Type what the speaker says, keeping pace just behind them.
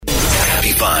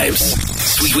vibes,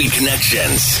 sweet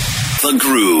connections, the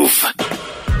groove.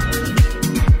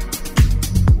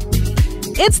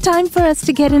 It's time for us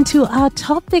to get into our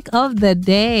topic of the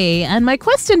day. And my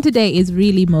question today is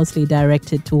really mostly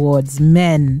directed towards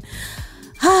men.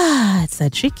 It's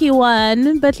a tricky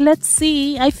one, but let's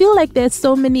see. I feel like there's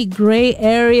so many gray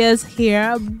areas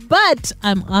here, but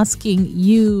I'm asking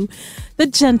you, the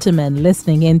gentleman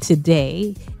listening in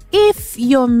today, if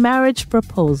your marriage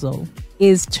proposal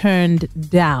is turned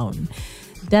down,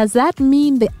 does that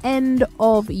mean the end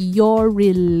of your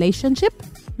relationship?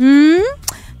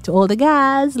 To all the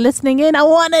guys listening in, I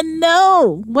want to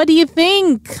know, what do you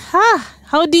think?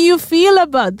 How do you feel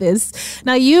about this?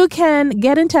 Now, you can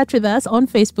get in touch with us on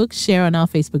Facebook, share on our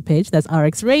Facebook page. That's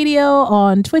RX Radio,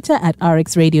 on Twitter at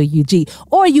RX Radio UG.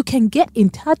 Or you can get in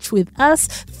touch with us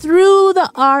through the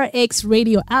RX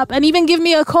Radio app and even give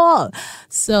me a call.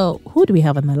 So, who do we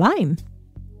have on the line?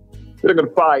 We're going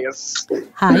to Pius.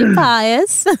 Hi,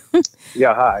 Pius.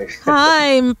 Yeah, hi.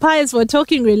 Hi, Pius. We're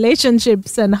talking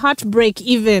relationships and heartbreak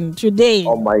even today.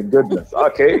 Oh, my goodness.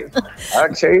 Okay.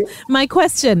 My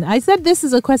question, I said this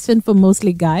is a question for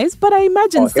mostly guys, but I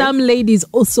imagine some ladies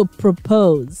also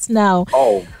propose. Now,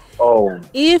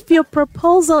 if your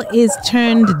proposal is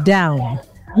turned down,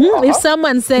 if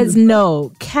someone says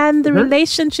no, can the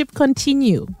relationship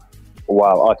continue?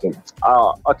 Wow,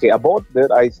 okay. About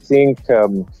that, I think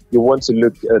you want to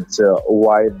look at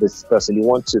why this person, you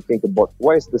want to think about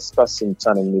why is this person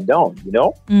turning me down, you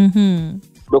know? Mm-hmm.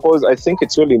 Because I think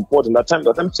it's really important. At times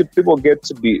people get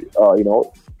to be,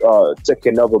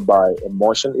 taken over by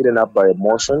emotion, eaten up by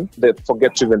emotion. They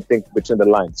forget to even think between the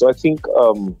lines. So I think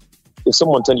if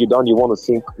someone turns you down, you want to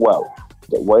think, well,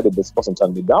 why did this person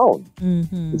turn me down?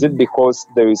 Mm-hmm. Is it because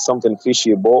there is something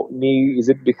fishy about me? Is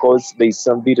it because there is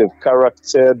some bit of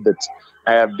character that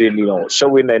I have been,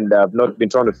 showing and I've not been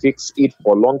trying to fix it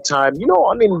for a long time?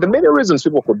 The many reasons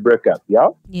people could break up, yeah?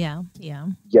 Yeah.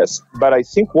 Yes, but I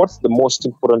think what's the most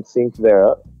important thing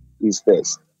there is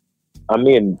this.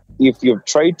 If you've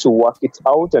tried to work it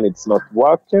out and it's not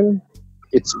working,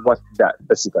 it's what that,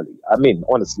 basically.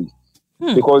 Honestly.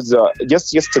 Because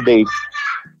just yesterday,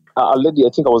 a lady, I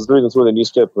think I was reading through the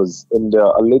newspapers, and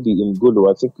a lady in Gulu,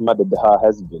 I think, murdered her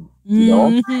husband,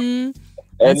 Mm-hmm.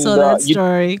 I saw that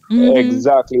story.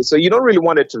 Exactly. So you don't really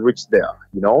want it to reach there,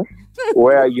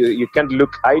 where you can't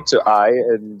look eye to eye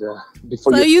and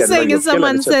before so you you're saying if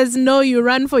someone says no, you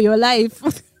run for your life.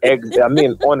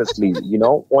 Honestly,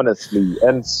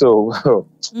 And so I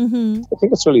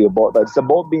think it's really about that. It's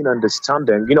about being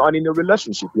understanding, and in a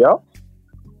relationship,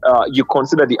 you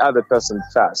consider the other person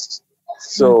first.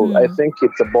 So I think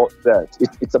it's about that.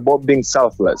 It's about being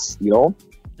selfless, You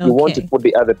want to put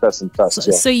the other person first.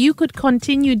 So you could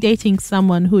continue dating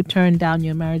someone who turned down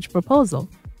your marriage proposal.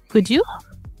 Could you?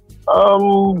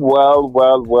 Well.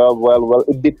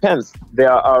 It depends.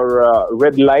 There are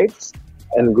red lights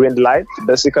and green lights,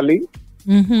 basically.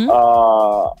 Mm-hmm.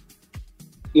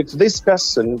 If this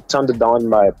person turned down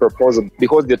my proposal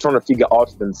because they're trying to figure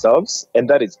out themselves, and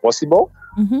that is possible,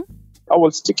 I will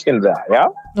stick in there, yeah?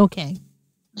 Okay.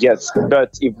 Yes,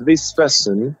 but if this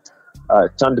person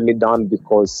turned me down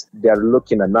because they are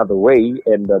looking another way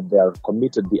and they are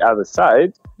committed the other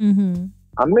side, you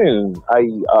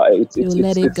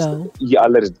let it go. Yeah, I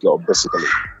let it go, basically.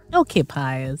 Okay,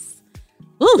 Pius.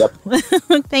 Ooh. Yep.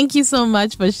 Thank you so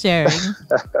much for sharing.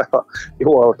 You're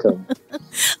welcome.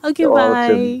 Okay, You're bye.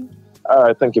 Welcome. All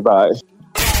right, thank you, bye.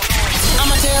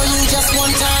 I'ma tell you just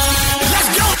one time. Let's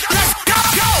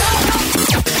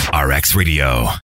go. RX Radio.